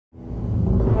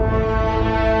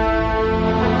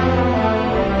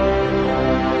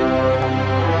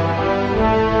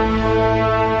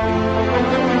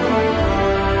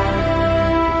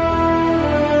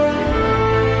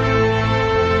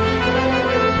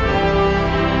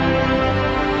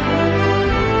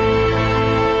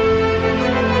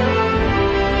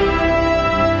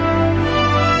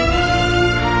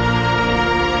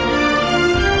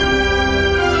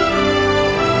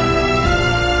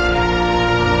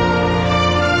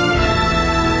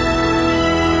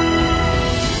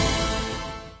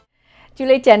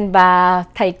Lê Trần và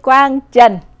thầy Quang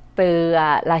Trần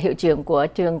là hiệu trưởng của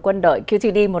trường quân đội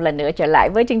QTD một lần nữa trở lại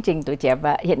với chương trình Tuổi Trẻ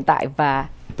và Hiện Tại và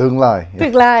Tương lai.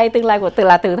 Tương lai của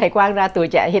từ thầy Quang ra Tuổi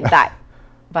Trẻ Hiện Tại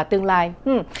và tương lai.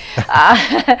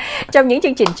 Trong những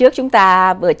chương trình trước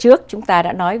bữa trước chúng ta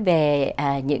đã nói về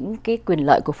những cái quyền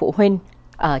lợi của phụ huynh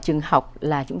ở trường học,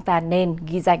 là chúng ta nên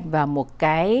ghi danh vào một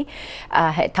cái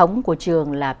hệ thống của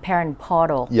trường là Parent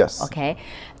Portal. Yes. Okay.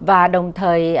 Và đồng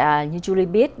thời như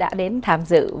Julie biết đã đến tham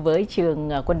dự với trường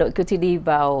quân đội QTD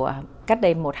vào cách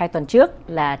đây 1-2 tuần trước,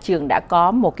 là trường đã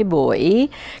có một cái buổi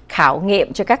khảo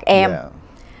nghiệm cho các em. Yeah.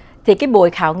 Thì cái buổi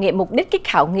khảo nghiệm, mục đích cái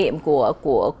khảo nghiệm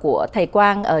của thầy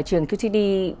Quang ở trường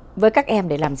QTD với các em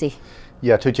để làm gì?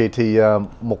 Dạ thưa chị, thì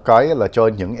một cái là cho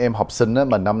những em học sinh á,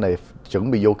 mà năm này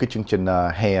chuẩn bị vô cái chương trình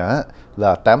hè á,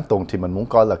 là 8 tuần, thì mình muốn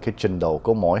coi là cái trình độ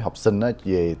của mỗi học sinh á,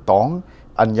 về toán,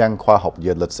 Anh văn, khoa học,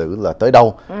 về lịch sử là tới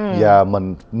đâu, và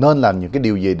mình nên làm những cái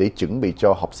điều gì để chuẩn bị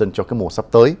cho học sinh cho cái mùa sắp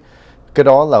tới. Cái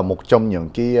đó là một trong những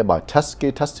cái bài test.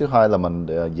 Cái test thứ hai là mình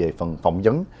về phần phỏng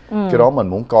vấn. Cái đó mình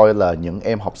muốn coi là những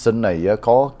em học sinh này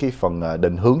có cái phần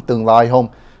định hướng tương lai không,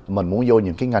 mình muốn vô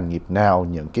những cái ngành nghiệp nào,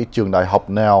 những cái trường đại học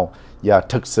nào, và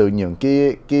thực sự những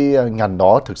cái ngành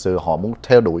đó thực sự họ muốn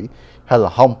theo đuổi hay là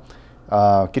không.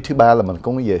 Cái thứ ba là mình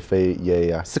cũng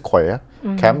về sức khỏe,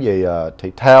 khám về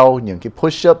thể thao, những cái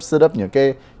push up, sit up, những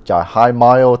cái chạy 2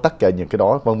 mile, tất cả những cái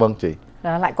đó, vân vân chị.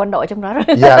 Đó, lại quân đội trong đó rồi.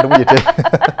 Dạ đúng vậy chị.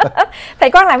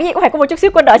 Thầy Quang làm cái gì cũng phải có một chút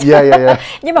xíu quân đội chứ. Yeah.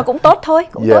 Nhưng mà cũng tốt thôi,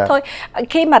 tốt thôi.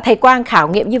 Khi mà thầy Quang khảo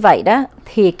nghiệm như vậy đó,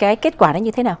 thì cái kết quả nó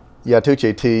như thế nào? Dạ thưa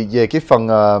chị, thì về cái phần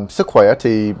sức khỏe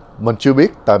thì mình chưa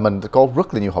biết, tại mình có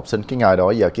rất là nhiều học sinh cái ngày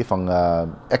đó, và cái phần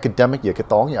academic về cái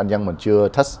toán với Anh văn mình chưa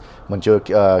test, mình chưa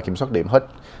kiểm soát điểm hết.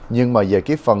 Nhưng mà về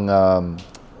cái phần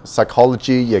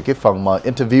psychology, về cái phần mà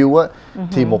interview á,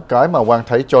 thì một cái mà Quang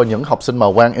thấy cho những học sinh mà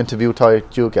Quang interview thôi,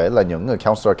 chưa kể là những người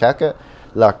counselor khác á,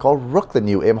 là có rất là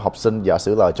nhiều em học sinh, giả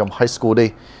sử là trong high school đi,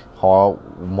 họ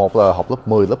một là học lớp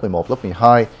 10, lớp 11, lớp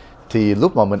 12, thì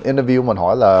lúc mà mình interview mình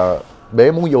hỏi là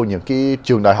bé muốn vô những cái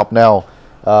trường đại học nào,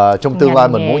 trong tương lai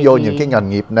mình muốn vô những cái ngành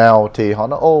nghiệp nào, thì họ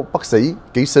nói ô bác sĩ,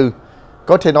 kỹ sư.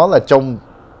 Có thể nói là trong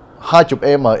 20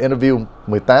 em mà interview,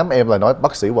 18 em là nói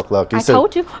bác sĩ hoặc là kỹ sư.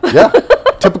 Yeah,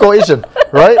 typical Asian,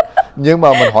 right? Nhưng mà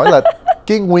mình hỏi là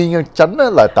cái nguyên nhân chính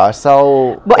là tại sao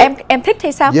bộ em thích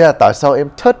hay sao? Yeah, tại sao em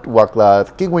thích, hoặc là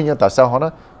cái nguyên nhân tại sao họ nói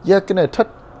yeah cái này thích,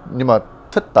 nhưng mà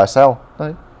thích tại sao?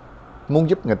 Đấy, muốn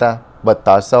giúp người ta, và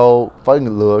tại sao phải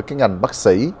lựa cái ngành bác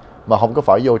sĩ mà không có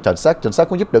phải vô cảnh sát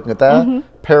cũng giúp được người ta,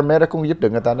 paramedic cũng giúp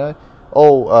được người ta. Nói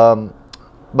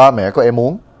ba mẹ của em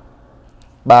muốn,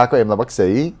 ba của em là bác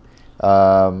sĩ,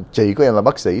 chị của em là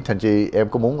bác sĩ, thành chị em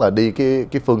có muốn là đi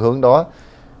cái phương hướng đó.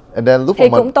 And then lúc thì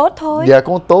mà cũng tốt thôi. Dạ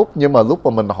cũng tốt, nhưng mà lúc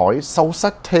mà mình hỏi sâu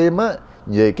sắc thêm á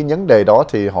về cái vấn đề đó,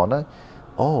 thì họ nói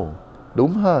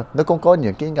đúng ha, nó cũng có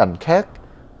những cái ngành khác,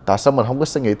 tại sao mình không có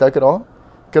suy nghĩ tới cái đó?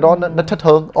 Cái đó nó thích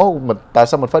hơn. Tại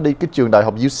sao mình phải đi cái trường đại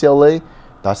học UCLA,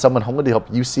 tại sao mình không có đi học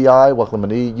UCI hoặc là mình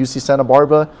đi UC Santa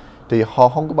Barbara? Thì họ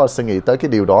không có bao giờ suy nghĩ tới cái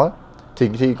điều đó.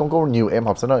 Thì cũng có nhiều em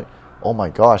học sinh nói oh my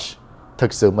gosh,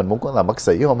 thực sự mình muốn có làm bác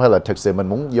sĩ không, hay là thực sự mình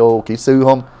muốn vô kỹ sư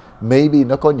không? Maybe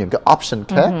nó có những cái option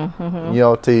khác.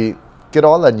 Thì cái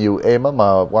đó là nhiều em á mà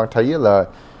Quang thấy là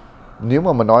nếu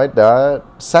mà mình nói đã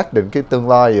xác định cái tương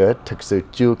lai rồi, thực sự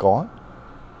chưa có.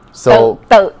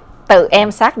 Tự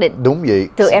em xác định. Đúng vậy.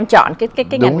 Tự em chọn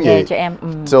cái ngành nghề cho em.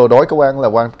 So đối với Quang là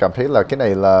Quang cảm thấy là cái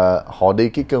này là họ đi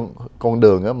cái con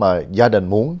đường á mà gia đình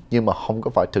muốn, nhưng mà không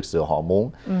có phải thực sự họ muốn.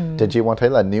 Thì chị Quang thấy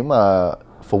là nếu mà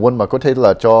phụ huynh mà có thể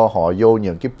là cho họ vô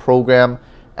những cái program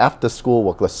after school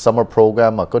hoặc là summer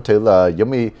program mà có thể là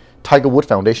giống như Tiger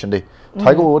Woods Foundation đi.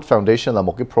 Tiger Woods Foundation là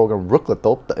một cái program rất là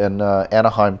tốt ở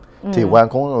Anaheim. Thì Quang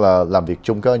cũng là làm việc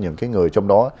chung với những cái người trong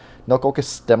đó. Nó có cái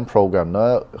STEM program,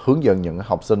 nó hướng dẫn những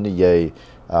học sinh đi về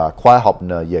khoa học,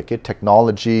 về cái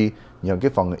technology, những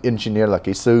cái phần engineer là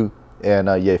kỹ sư, and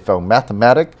về phần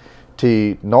mathematics.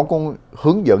 Thì nó cũng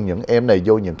hướng dẫn những em này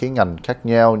vô những cái ngành khác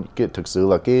nhau, thực sự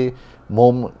là cái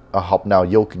môn học nào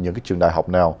vô những cái trường đại học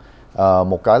nào.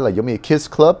 Một cái là giống như Kids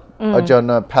Club ở trên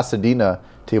Pasadena,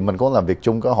 thì mình có làm việc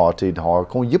chung với họ, thì họ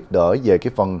cũng giúp đỡ về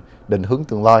cái phần định hướng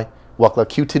tương lai. Hoặc là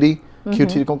QTD,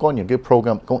 QTD cũng có những cái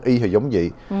program cũng y hay giống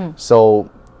vậy. So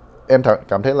em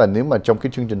cảm thấy là nếu mà trong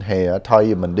cái chương trình hè, thay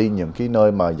vì mình đi những cái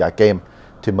nơi mà dạy kèm,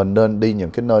 thì mình nên đi những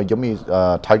cái nơi giống như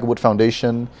Tiger Woods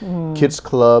Foundation, Kids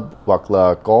Club, hoặc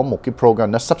là có một cái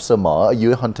program nó sắp sửa mở ở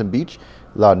dưới Huntington Beach,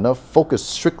 là nó focus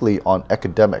strictly on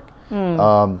academic.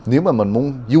 Nếu mà mình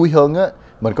muốn vui hơn á,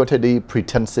 mình có thể đi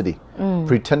Pretend City.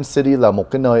 Pretend City là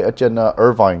một cái nơi ở trên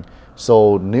Irvine. So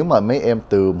nếu mà mấy em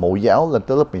từ mẫu giáo lên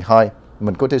tới lớp 12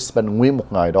 mình có thể spend nguyên một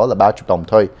ngày đó là 30 đồng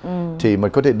thôi. Thì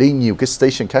mình có thể đi nhiều cái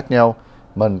station khác nhau.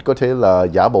 Mình có thể là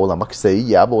giả bộ làm bác sĩ,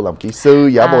 giả bộ làm kỹ sư,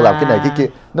 giả bộ làm cái này cái kia.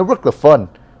 Nó rất là fun,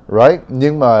 right?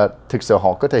 Nhưng mà thực sự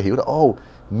họ có thể hiểu là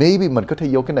maybe mình có thể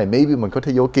vô cái này, maybe mình có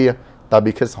thể vô kia. Tại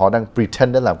because họ đang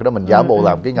pretend để làm cái đó, mình giả bộ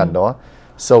làm cái ngành đó.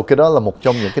 So cái đó là một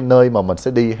trong những cái nơi mà mình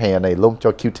sẽ đi hè này luôn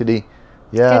cho QTD.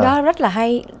 Yeah. Cái đó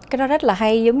rất là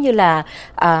hay, giống như là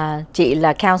chị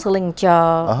là counseling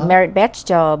cho merit badge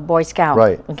cho Boy Scout,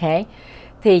 right. Okay.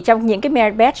 Thì trong những cái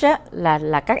merit badge á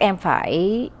là các em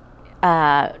phải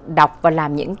đọc và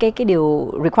làm những cái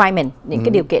điều requirement, những cái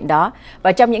điều kiện đó,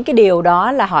 và trong những cái điều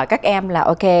đó là hỏi các em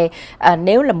là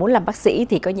nếu là muốn làm bác sĩ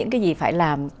thì có những cái gì phải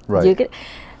làm. Right. Dưới cái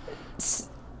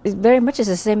It's very much is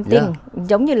the same thing. Yeah.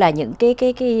 Giống như là những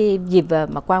cái gì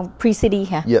mà Quang pre-city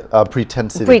hả? Yeah,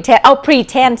 Pretend City.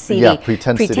 Pretend City. Yeah,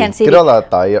 Pretend City. Cái đó là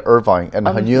tại Irvine, and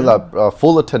hình như là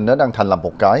Fullerton nó đang thành lập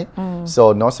một cái.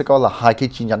 So nó sẽ có là 2 cái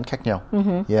chi nhánh khác nhau.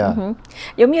 Yeah.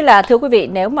 Giống như là thưa quý vị,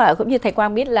 nếu mà cũng như thầy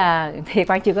Quang biết là thầy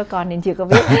Quang chưa có con nên chưa có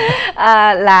biết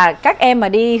là các em mà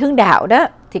đi hướng đạo đó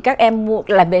thì các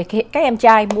em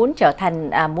trai muốn trở thành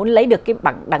muốn lấy được cái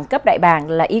đẳng cấp đại bàng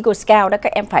là Eagle Scout đó,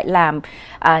 các em phải làm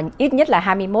ít nhất là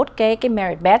 21 cái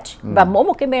merit badge, và mỗi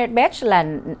một cái merit badge là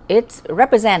it's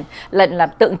represent là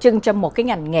tượng trưng cho một cái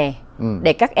ngành nghề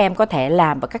để các em có thể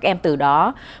làm, và các em từ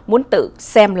đó muốn tự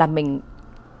xem là mình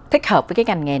thích hợp với cái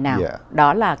ngành nghề nào.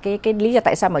 Đó là cái lý do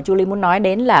tại sao mà Julie muốn nói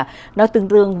đến là nó tương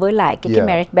đương với lại cái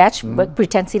merit badge với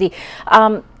Pretend City.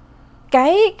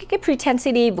 Cái Pretend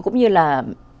City và cũng như là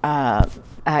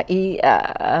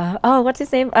what's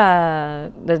his name?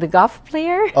 The golf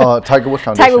player? Tiger Woods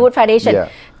Foundation. Tiger Woods Foundation. Yeah.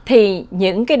 Thì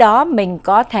những cái đó mình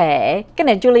có thể, cái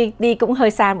này Julie đi cũng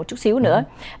hơi xa một chút xíu nữa,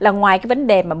 là ngoài cái vấn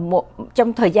đề mà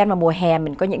trong thời gian mà mùa hè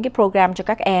mình có những cái program cho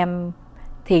các em,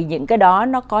 thì những cái đó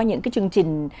nó có những cái chương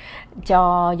trình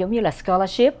cho giống như là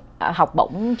scholarship, học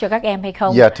bổng cho các em hay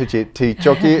không? Yeah, thưa chị, thì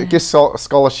cho cái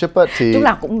scholarship á thì chúng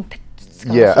nào cũng thích.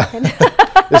 Yeah,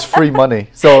 it's free money.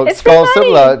 So scholarship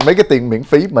là mấy cái tiền miễn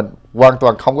phí, mình hoàn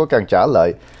toàn không có cần trả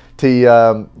lại. Thì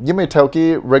giống như theo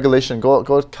cái regulation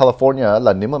của California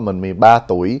là nếu mà mình 13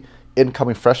 tuổi,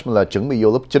 incoming freshman là chuẩn bị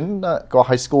vô lớp 9 có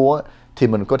high school á, thì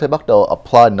mình có thể bắt đầu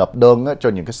apply, nộp đơn cho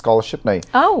những cái scholarship này.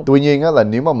 Tuy nhiên là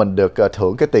nếu mà mình được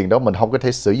thưởng cái tiền đó, mình không có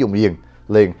thể sử dụng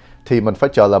liền thì mình phải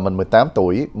chờ là mình 18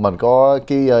 tuổi, mình có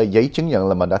cái giấy chứng nhận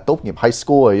là mình đã tốt nghiệp high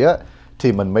school rồi á,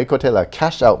 thì mình mới có thể là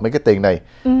cash out mấy cái tiền này.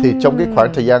 Thì trong cái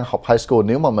khoảng thời gian học high school,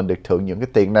 nếu mà mình được thưởng những cái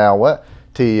tiền nào á,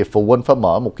 thì phụ huynh phải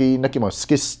mở một cái, nó kêu bằng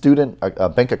student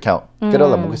bank account. Cái đó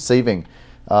là một cái saving,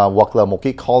 hoặc là một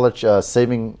cái college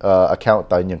saving account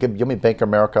tại những cái giống như Bank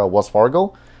America, Wells Fargo.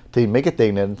 Thì mấy cái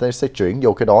tiền này nó sẽ chuyển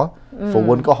vô cái đó. Phụ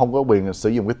huynh không có quyền sử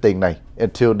dụng cái tiền này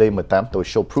until day 18 tuổi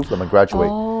show proof là mình graduate.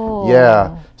 Yeah.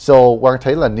 So Quang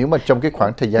thấy là nếu mà trong cái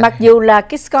khoảng thời gian, mặc dù là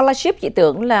cái scholarship, chị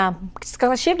tưởng là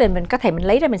scholarship này mình có thể mình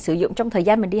lấy ra mình sử dụng trong thời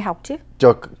gian mình đi học chứ.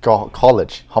 Cho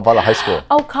college, không phải là high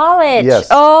school. College.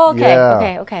 Yes.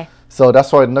 Okay. So that's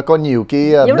why nó có nhiều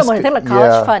cái giống là mình thấy là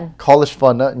college fund. College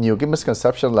fund á, nhiều cái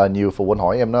misconception là nhiều phụ huynh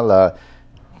hỏi em đó là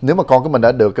nếu mà con của mình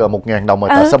đã được 1.000 đồng rồi,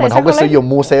 tại sao mình không có sử dụng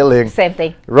mua xe liền? Same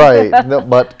thing. Right,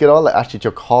 but cái đó là actually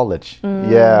cho college.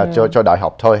 Yeah, cho đại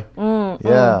học thôi.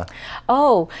 Yeah.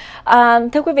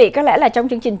 Thưa quý vị, có lẽ là trong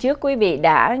chương trình trước quý vị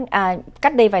đã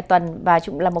cách đây vài tuần, và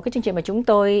là một cái chương trình mà chúng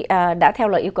tôi đã theo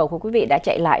lời yêu cầu của quý vị đã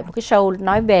chạy lại một cái show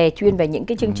nói về chuyên về những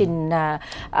cái chương trình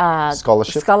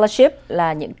scholarship,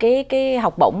 là những cái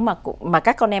học bổng mà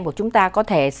các con em của chúng ta có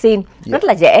thể xin rất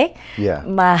là dễ.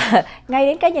 Mà ngay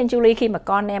đến cá nhân Julie, khi mà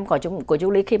con em của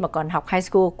Julie khi mà còn học high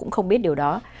school cũng không biết điều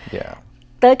đó.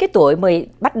 Tới cái tuổi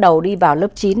bắt đầu đi vào lớp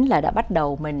 9 là đã bắt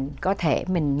đầu mình có thể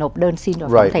mình nộp đơn xin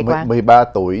rồi, thầy Quang. 13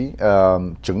 tuổi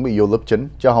chuẩn bị vô lớp 9,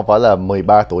 chứ không phải là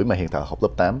 13 tuổi mà hiện tại học lớp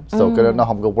 8. So cái đó nó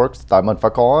không có work. Tại mình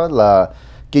phải có là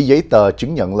cái giấy tờ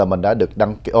chứng nhận là mình đã được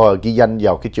ghi danh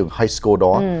vào cái trường high school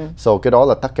đó. So cái đó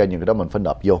là tất cả những cái đó mình phải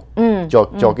nộp vô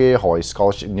cho cái hội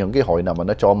scholarship, những cái hội nào mà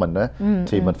nó cho mình á,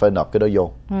 thì mình phải nộp cái đó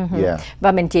vô.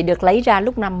 Và mình chỉ được lấy ra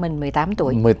lúc năm mình 18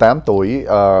 tuổi. 18 tuổi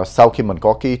sau khi mình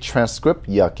có cái transcript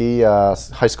và cái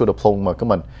high school diploma của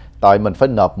mình. Tại mình phải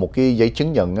nộp một cái giấy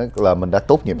chứng nhận là mình đã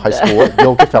tốt nghiệp high school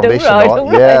vô cái foundation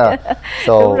đó.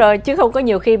 Đúng rồi, chứ không có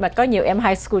nhiều khi mà có nhiều em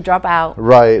high school drop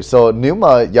out. Right, so nếu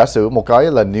mà giả sử một cái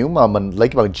là nếu mà mình lấy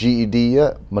cái bằng GED á,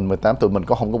 mình 18 tuổi mình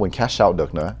có không có quyền cash out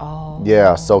được nữa.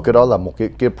 So cái đó là một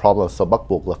cái problem, so bắt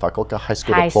buộc là phải có cái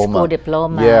high school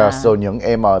diploma. So những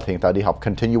em mà hiện tại đi học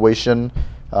continuation,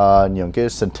 những cái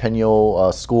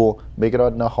centennial school, mấy cái đó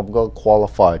nó không có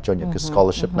qualify cho những cái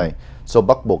scholarship này. So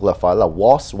bắt buộc là phải là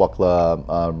WASP hoặc là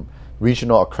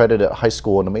Regional Accredited High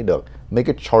School nó mới được. mấy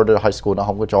cái charter high school nó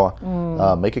không có cho,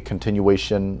 mấy cái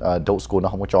continuation adult school nó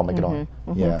không có cho mấy cái đó.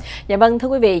 Dạ vâng, thưa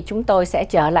quý vị, chúng tôi sẽ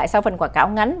trở lại sau phần quảng cáo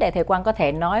ngắn để thầy Quang có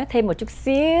thể nói thêm một chút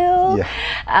xíu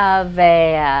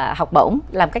về học bổng,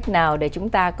 làm cách nào để chúng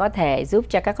ta có thể giúp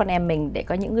cho các con em mình để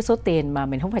có những cái số tiền mà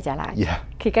mình không phải trả lại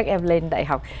khi các em lên đại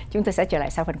học. Chúng tôi sẽ trở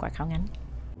lại sau phần quảng cáo ngắn.